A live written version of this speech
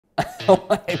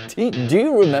Do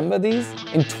you remember these?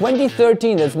 In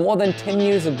 2013, that's more than 10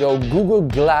 years ago, Google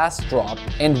Glass dropped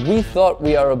and we thought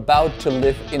we are about to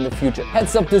live in the future.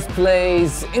 Heads-up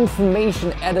displays,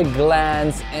 information at a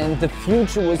glance, and the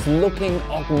future was looking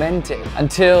augmented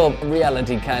until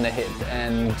reality kind of hit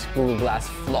and Google Glass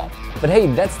flopped. But hey,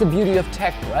 that's the beauty of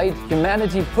tech, right?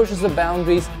 Humanity pushes the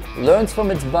boundaries, learns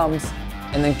from its bumps,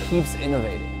 and then keeps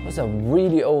innovating. Those are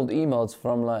really old emails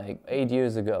from like 8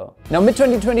 years ago. Now,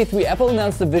 mid-2023, Apple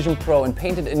announced the Vision Pro and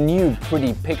painted a new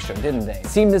pretty picture, didn't they?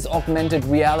 Seamless augmented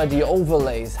reality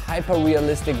overlays,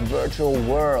 hyper-realistic virtual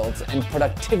worlds, and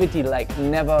productivity like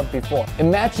never before.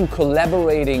 Imagine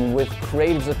collaborating with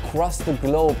creatives across the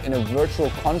globe in a virtual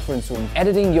conference room,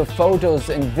 editing your photos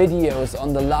and videos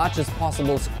on the largest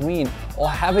possible screen, or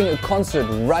having a concert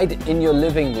right in your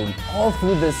living room, all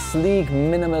through this sleek,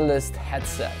 minimalist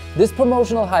headset. This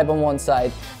promotional hype on one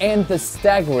side and the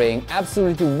staggering,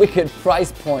 absolutely wicked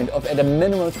price point of at a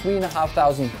minimum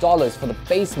 $3,500 for the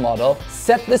base model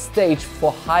set the stage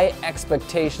for high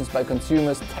expectations by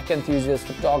consumers, tech enthusiasts,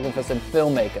 photographers, and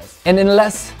filmmakers. And in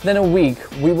less than a week,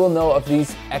 we will know if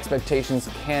these expectations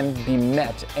can be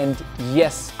met. And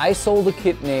yes, I sold a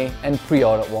kidney and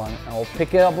pre-ordered one. I will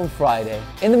pick it up on Friday.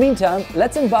 In the meantime,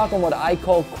 let's embark on what I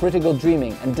call critical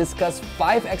dreaming and discuss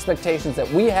 5 expectations that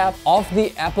we have of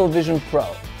the Apple Vision Pro.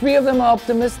 3 of them are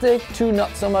optimistic, 2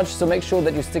 not so much, so make sure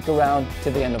that you stick around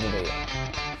to the end of the video.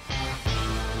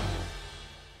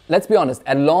 Let's be honest,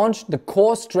 at launch, the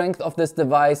core strength of this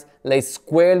device lays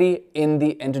squarely in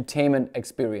the entertainment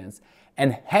experience.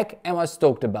 And heck am I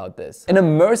stoked about this. An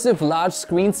immersive large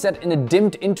screen set in a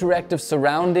dimmed interactive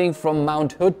surrounding from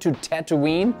Mount Hood to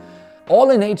Tatooine,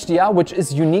 all in HDR, which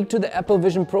is unique to the Apple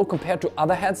Vision Pro compared to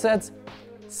other headsets.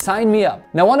 Sign me up.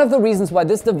 Now, one of the reasons why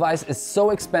this device is so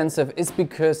expensive is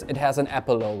because it has an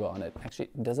Apple logo on it. Actually,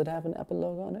 does it have an Apple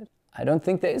logo on it? I don't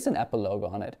think there is an Apple logo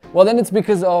on it. Well, then it's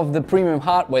because of the premium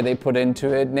hardware they put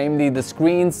into it, namely the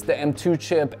screens, the M2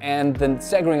 chip, and the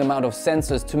staggering amount of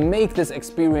sensors to make this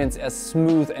experience as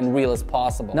smooth and real as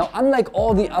possible. Now, unlike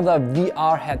all the other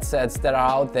VR headsets that are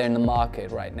out there in the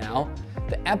market right now,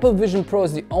 the Apple Vision Pro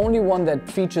is the only one that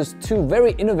features 2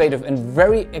 very innovative and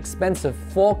very expensive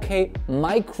 4K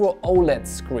micro OLED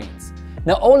screens.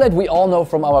 Now, OLED we all know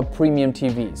from our premium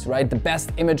TVs, right? The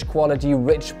best image quality,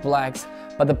 rich blacks.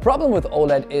 But the problem with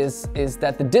OLED is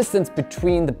that the distance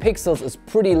between the pixels is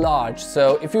pretty large.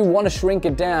 So if you want to shrink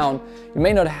it down, you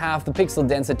may not have the pixel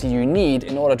density you need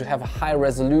in order to have a high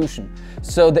resolution.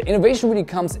 So the innovation really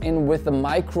comes in with the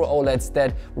micro OLEDs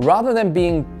that rather than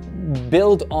being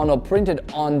built on or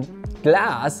printed on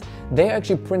glass, they're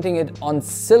actually printing it on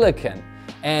silicon.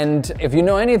 And if you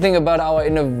know anything about our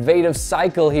innovative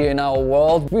cycle here in our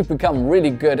world, we've become really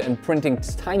good at printing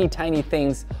tiny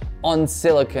things on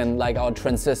silicon, like our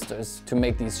transistors, to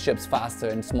make these chips faster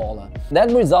and smaller.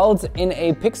 That results in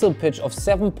a pixel pitch of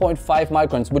 7.5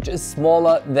 microns, which is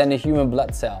smaller than a human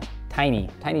blood cell. Tiny.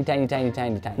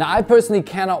 Now, I personally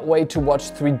cannot wait to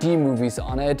watch 3D movies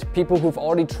on it. People who've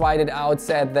already tried it out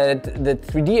said that the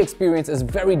 3D experience is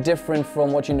very different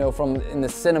from what you know from in the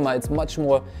cinema. It's much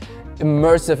more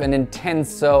immersive and intense,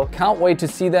 so can't wait to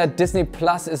see that. Disney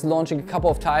Plus is launching a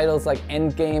couple of titles like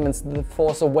Endgame and The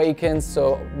Force Awakens,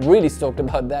 so really stoked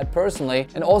about that personally.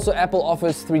 And also Apple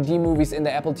offers 3D movies in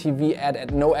the Apple TV ad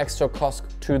at no extra cost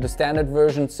to the standard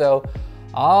version, so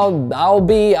I'll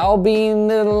be in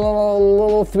the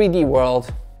little 3D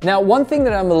world. Now, one thing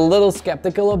that I'm a little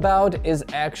skeptical about is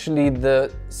actually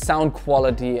the sound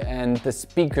quality and the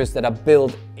speakers that are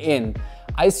built in.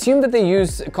 I assume that they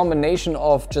use a combination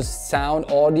of just sound,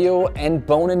 audio, and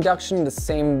bone induction, the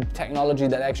same technology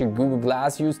that actually Google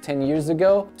Glass used 10 years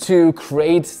ago to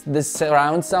create this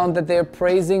surround sound that they're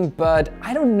praising, but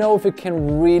I don't know if it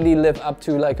can really live up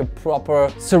to like a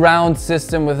proper surround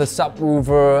system with a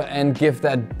subwoofer and give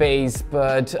that bass,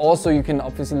 but also you can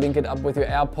obviously link it up with your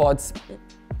AirPods.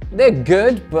 They're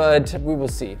good, but we will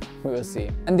see.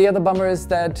 And the other bummer is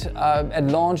that at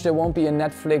launch there won't be a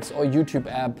Netflix or YouTube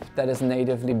app that is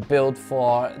natively built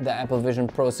for the Apple Vision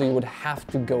Pro, so you would have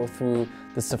to go through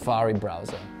the Safari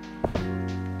browser.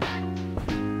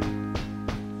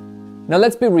 Now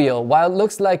let's be real, while it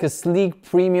looks like a sleek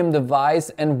premium device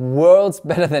and worlds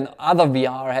better than other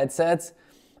VR headsets,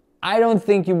 I don't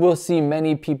think you will see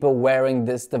many people wearing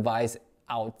this device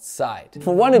outside.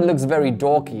 For one, it looks very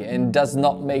dorky and does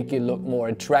not make you look more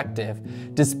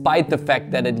attractive, despite the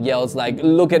fact that it yells like,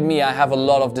 look at me, I have a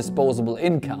lot of disposable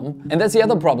income. And that's the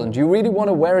other problem. Do you really want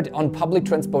to wear it on public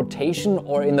transportation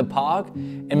or in the park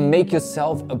and make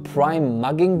yourself a prime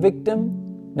mugging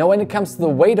victim? Now, when it comes to the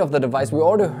weight of the device, we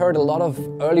already heard a lot of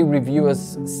early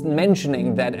reviewers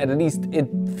mentioning that at least it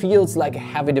feels like a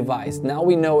heavy device. Now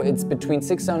we know it's between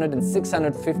 600 and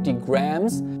 650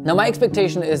 grams. Now, my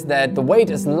expectation is that the weight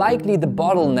is likely the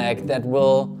bottleneck that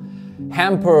will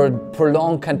hamper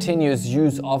prolonged continuous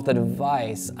use of the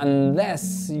device,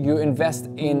 unless you invest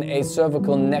in a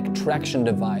cervical neck traction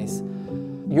device.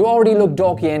 You already look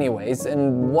dorky anyways,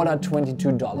 and what are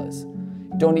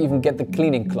 $22? Don't even get the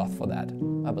cleaning cloth for that,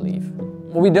 I believe.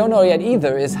 What we don't know yet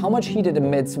either is how much heat it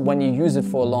emits when you use it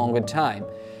for a longer time.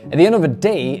 At the end of the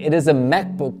day, it is a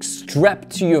MacBook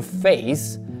strapped to your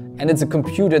face, and it's a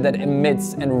computer that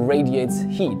emits and radiates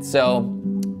heat. So,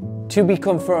 to be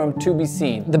confirmed, to be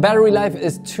seen. The battery life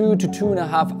is 2 to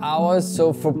 2.5 hours,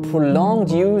 so for prolonged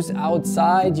use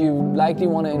outside, you likely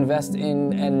want to invest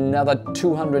in another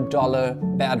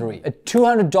 $200 battery. A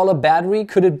 $200 battery,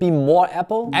 could it be more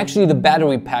Apple? Actually, the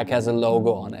battery pack has a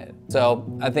logo on it, so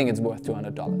I think it's worth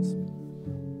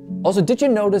 $200. Also, did you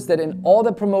notice that in all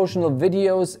the promotional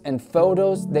videos and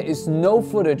photos, there is no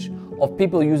footage of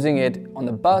people using it on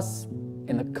the bus,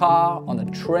 in the car, on the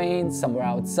train, somewhere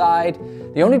outside?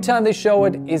 The only time they show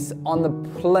it is on the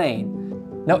plane.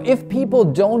 Now, if people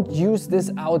don't use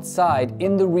this outside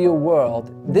in the real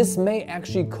world, this may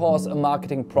actually cause a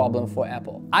marketing problem for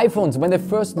Apple. iPhones, when they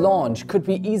first launch, could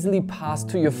be easily passed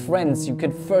to your friends. You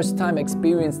could first time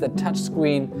experience the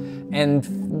touchscreen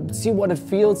and see what it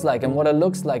feels like and what it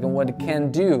looks like and what it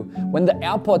can do. When the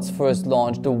AirPods first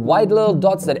launched, the white little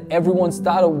dots that everyone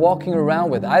started walking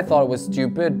around with, I thought it was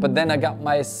stupid, but then I got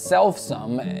myself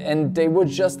some and they were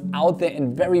just out there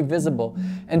and very visible.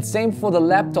 And same for the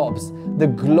laptops.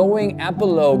 The glowing Apple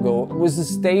logo was a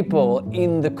staple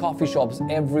in the coffee shops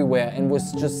everywhere and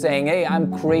was just saying, hey,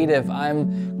 I'm creative,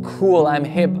 I'm cool, I'm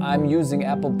hip, I'm using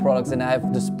Apple products and I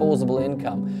have disposable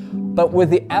income. But with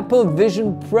the Apple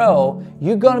Vision Pro,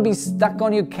 you're gonna be stuck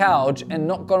on your couch and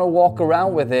not gonna walk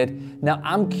around with it. Now,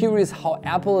 I'm curious how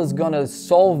Apple is gonna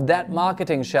solve that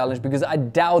marketing challenge, because I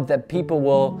doubt that people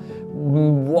will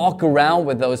walk around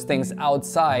with those things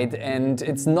outside, and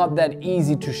it's not that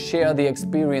easy to share the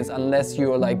experience unless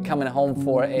you're like coming home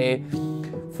for a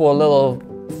little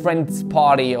friend's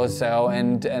party or so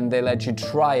and they let you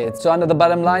try it. So under the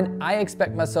bottom line, I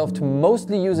expect myself to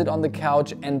mostly use it on the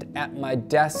couch and at my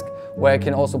desk, where I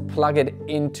can also plug it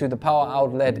into the power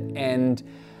outlet and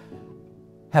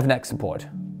have neck support.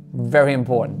 Very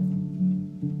important.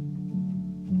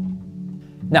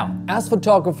 Now, as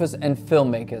photographers and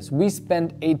filmmakers, we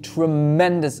spend a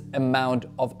tremendous amount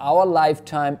of our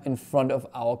lifetime in front of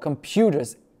our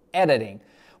computers editing,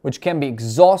 which can be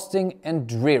exhausting and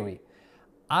dreary.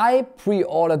 I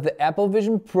pre-ordered the Apple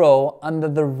Vision Pro under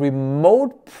the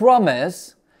remote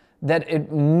promise that it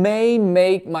may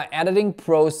make my editing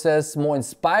process more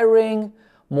inspiring,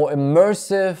 more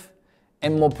immersive,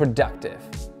 and more productive.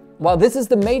 While this is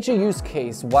the major use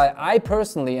case why I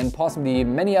personally and possibly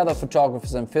many other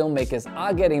photographers and filmmakers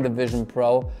are getting the Vision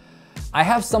Pro, I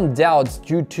have some doubts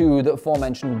due to the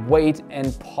aforementioned weight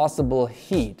and possible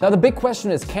heat. Now, the big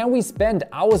question is, can we spend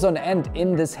hours on end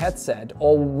in this headset,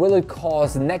 or will it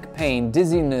cause neck pain,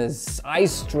 dizziness, eye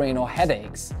strain, or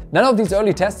headaches? None of these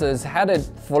early testers had it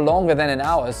for longer than an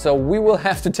hour, so we will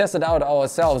have to test it out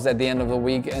ourselves at the end of the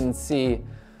week and see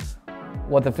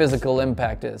what the physical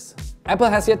impact is. Apple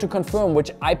has yet to confirm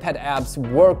which iPad apps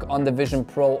work on the Vision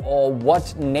Pro or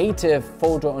what native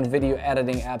photo and video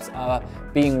editing apps are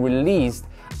being released.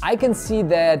 I can see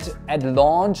that at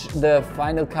launch, the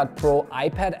Final Cut Pro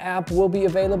iPad app will be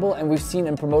available, and we've seen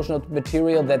in promotional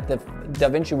material that the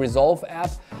DaVinci Resolve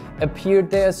app appeared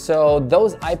there, so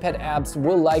those iPad apps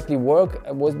will likely work,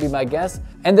 would be my guess.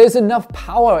 And there's enough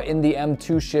power in the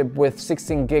M2 chip with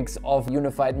 16 gigs of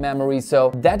unified memory,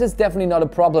 so that is definitely not a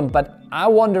problem. But I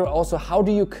wonder also, how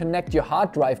do you connect your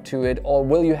hard drive to it, or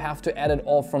will you have to add it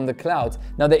all from the clouds?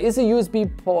 Now, there is a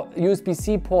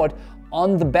USB-C port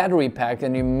on the battery pack,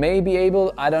 and you may be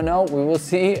able, I don't know, we will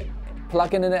see,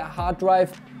 plug in a hard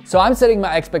drive. So I'm setting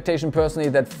my expectation personally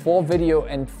that for video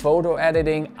and photo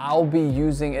editing, I'll be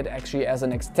using it actually as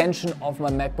an extension of my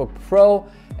MacBook Pro,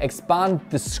 expand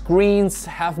the screens,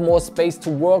 have more space to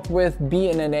work with, be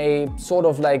in a sort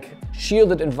of like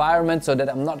shielded environment so that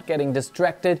I'm not getting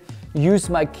distracted, use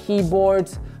my keyboard,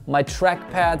 my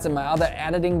trackpads and my other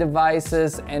editing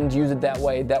devices and use it that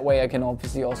way. That way I can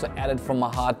obviously also edit from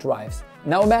my hard drives.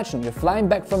 Now imagine you're flying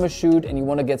back from a shoot and you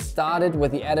want to get started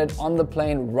with the edit on the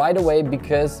plane right away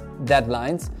because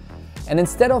deadlines. And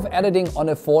instead of editing on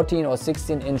a 14 or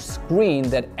 16-inch screen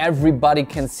that everybody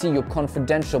can see your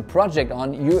confidential project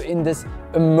on, you're in this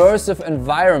immersive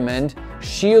environment,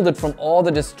 shielded from all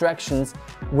the distractions,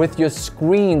 with your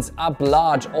screens up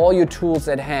large, all your tools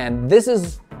at hand. This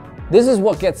is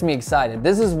what gets me excited.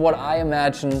 This is what I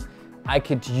imagine I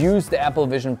could use the Apple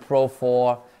Vision Pro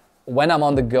for when I'm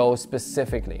on the go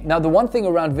specifically. Now, the one thing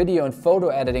around video and photo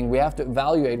editing we have to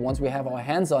evaluate once we have our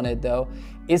hands on it though,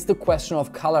 is the question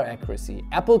of color accuracy.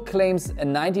 Apple claims a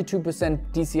 92%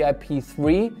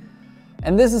 DCI-P3,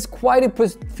 and this is quite a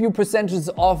few percentages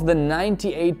of the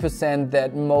 98%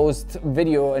 that most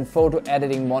video and photo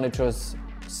editing monitors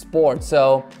sport.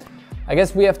 So I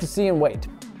guess we have to see and wait.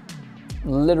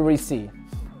 Literally see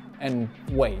and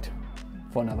wait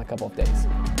for another couple of days.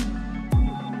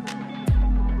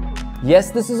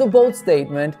 Yes, this is a bold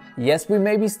statement. Yes, we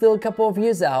may be still a couple of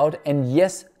years out. And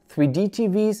yes, 3D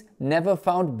TVs never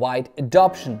found wide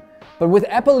adoption. But with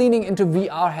Apple leaning into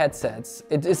VR headsets,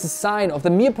 it is a sign of the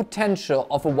mere potential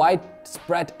of a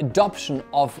widespread adoption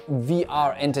of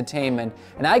VR entertainment.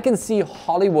 And I can see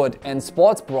Hollywood and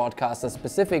sports broadcasters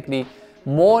specifically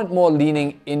more and more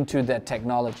leaning into that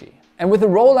technology. And with the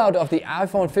rollout of the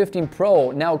iPhone 15 Pro,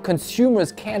 now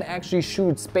consumers can actually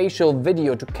shoot spatial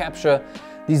video to capture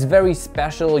these very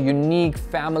special, unique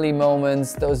family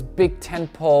moments, those big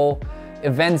tentpole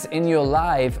events in your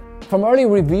life. From early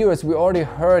reviewers, we already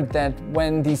heard that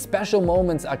when these special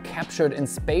moments are captured in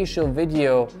spatial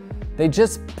video, they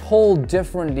just pull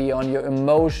differently on your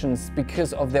emotions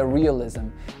because of their realism.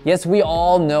 Yes, we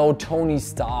all know Tony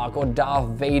Stark or Darth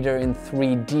Vader in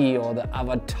 3D or the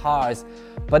avatars,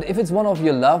 but if it's one of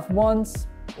your loved ones,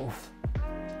 oof,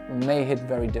 it may hit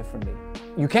very differently.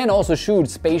 You can also shoot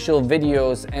spatial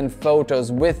videos and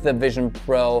photos with the Vision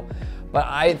Pro, but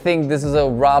I think this is a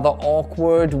rather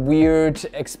awkward, weird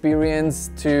experience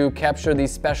to capture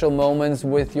these special moments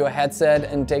with your headset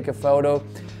and take a photo.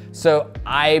 So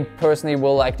I personally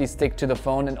will likely stick to the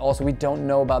phone, and also we don't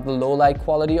know about the low light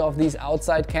quality of these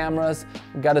outside cameras.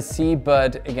 We gotta see,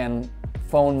 but again,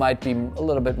 phone might be a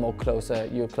little bit more closer,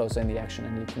 you're closer in the action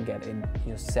and you can get in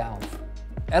yourself.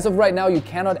 As of right now, you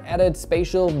cannot edit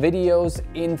spatial videos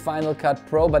in Final Cut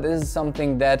Pro, but this is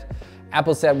something that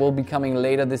Apple said will be coming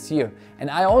later this year. And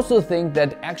I also think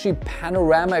that actually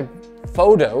panoramic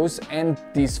photos and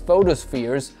these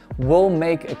photospheres will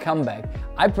make a comeback.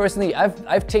 I personally,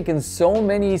 I've taken so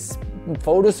many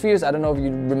photospheres. I don't know if you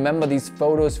remember these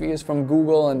photospheres from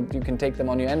Google, and you can take them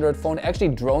on your Android phone. Actually,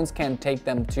 drones can take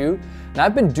them too. And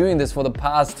I've been doing this for the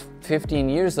past 15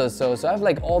 years or so. So I have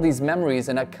like all these memories,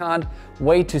 and I can't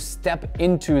wait to step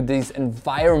into these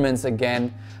environments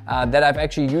again that I've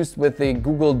actually used with the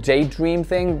Google Daydream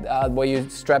thing, where you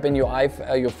strap in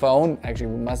your phone. Actually,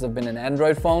 it must have been an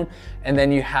Android phone, and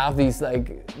then you have these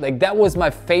like that was my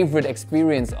favorite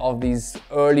experience of these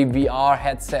early VR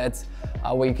headsets.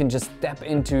 Where you can just step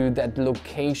into that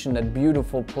location, that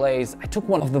beautiful place. I took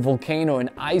one of the volcano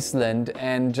in Iceland,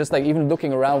 and just like even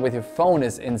looking around with your phone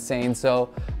is insane.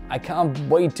 So I can't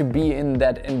wait to be in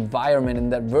that environment, in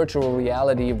that virtual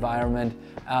reality environment,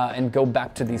 and go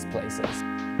back to these places.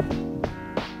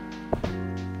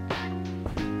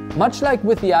 Much like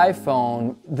with the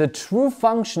iPhone, the true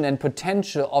function and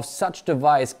potential of such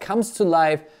device comes to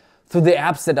life through the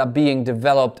apps that are being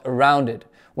developed around it.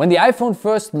 When the iPhone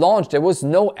first launched, there was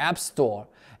no app store,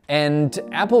 and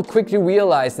Apple quickly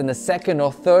realized in the second or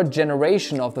third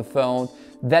generation of the phone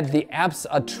that the apps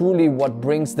are truly what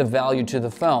brings the value to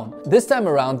the phone. This time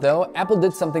around though, Apple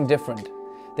did something different.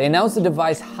 They announced the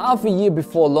device half a year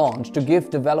before launch to give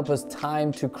developers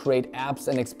time to create apps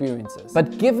and experiences.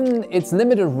 But given its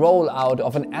limited rollout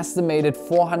of an estimated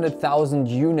 400,000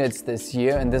 units this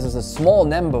year, and this is a small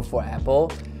number for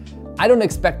Apple, I don't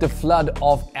expect a flood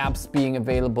of apps being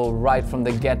available right from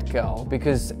the get-go,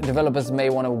 because developers may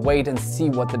want to wait and see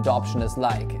what the adoption is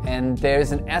like. And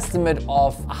there's an estimate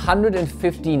of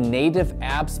 150 native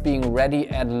apps being ready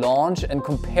at launch, and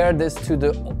compare this to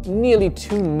the nearly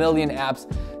 2 million apps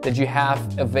that you have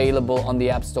available on the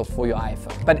App Store for your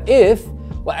iPhone. But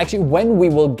when we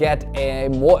will get a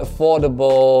more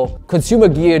affordable,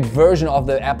 consumer-geared version of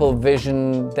the Apple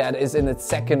Vision that is in its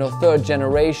second or third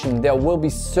generation, there will be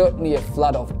certainly a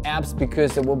flood of apps,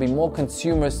 because there will be more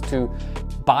consumers to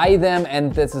buy them,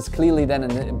 and this is clearly then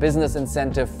a business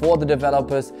incentive for the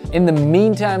developers. In the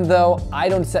meantime though, I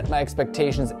don't set my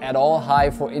expectations at all high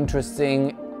for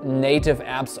interesting native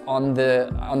apps on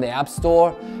the App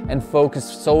Store, and focus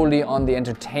solely on the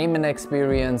entertainment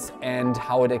experience and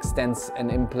how it extends and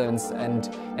implements and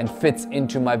fits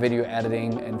into my video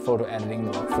editing and photo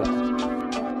editing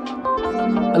workflow.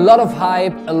 A lot of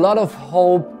hype, a lot of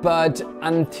hope, but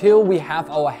until we have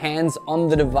our hands on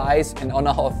the device and on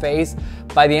our face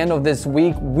by the end of this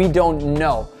week, we don't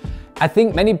know. I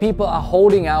think many people are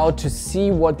holding out to see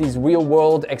what these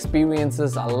real-world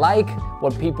experiences are like,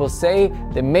 what people say.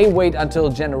 They may wait until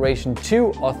generation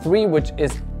 2 or 3, which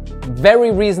is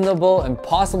very reasonable and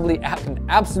possibly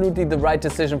absolutely the right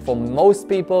decision for most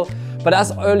people. But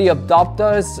as early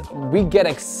adopters, we get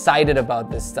excited about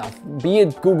this stuff. Be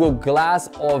it Google Glass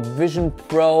or Vision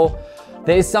Pro,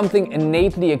 there is something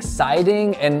innately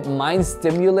exciting and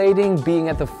mind-stimulating being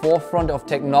at the forefront of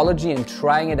technology and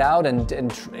trying it out and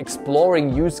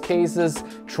exploring use cases,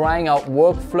 trying out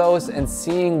workflows and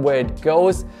seeing where it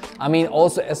goes. I mean,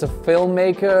 also as a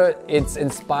filmmaker, it's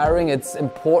inspiring. It's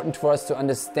important for us to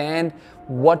understand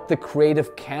what the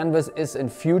creative canvas is in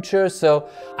future. So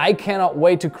I cannot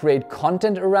wait to create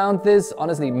content around this.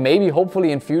 Honestly, maybe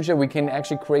hopefully in future we can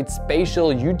actually create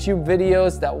spatial YouTube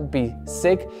videos. That would be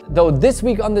sick. Though this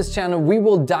week on this channel, we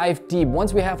will dive deep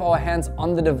once we have our hands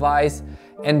on the device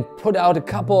and put out a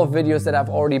couple of videos that I've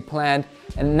already planned.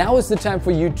 And now is the time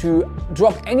for you to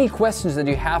drop any questions that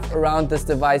you have around this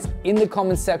device in the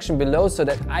comment section below so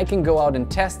that I can go out and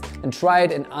test and try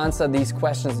it and answer these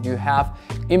questions that you have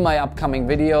in my upcoming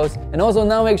videos. And also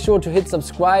now make sure to hit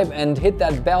subscribe and hit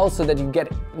that bell so that you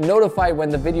get notified when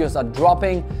the videos are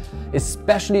dropping,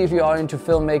 especially if you are into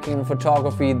filmmaking and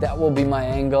photography. That will be my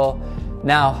angle.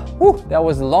 Now, that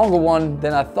was a longer one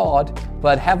than I thought,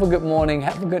 but have a good morning,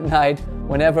 have a good night,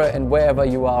 whenever and wherever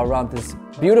you are around this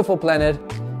beautiful planet.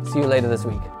 See you later this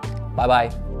week. Bye-bye.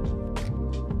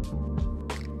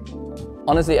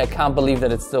 Honestly, I can't believe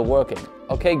that it's still working.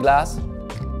 Okay, Glass,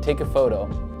 take a photo.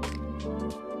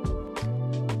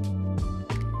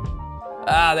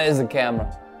 Ah, there's the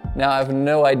camera. Now I have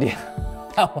no idea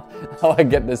how I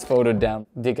get this photo down.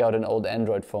 Dig out an old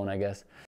Android phone, I guess.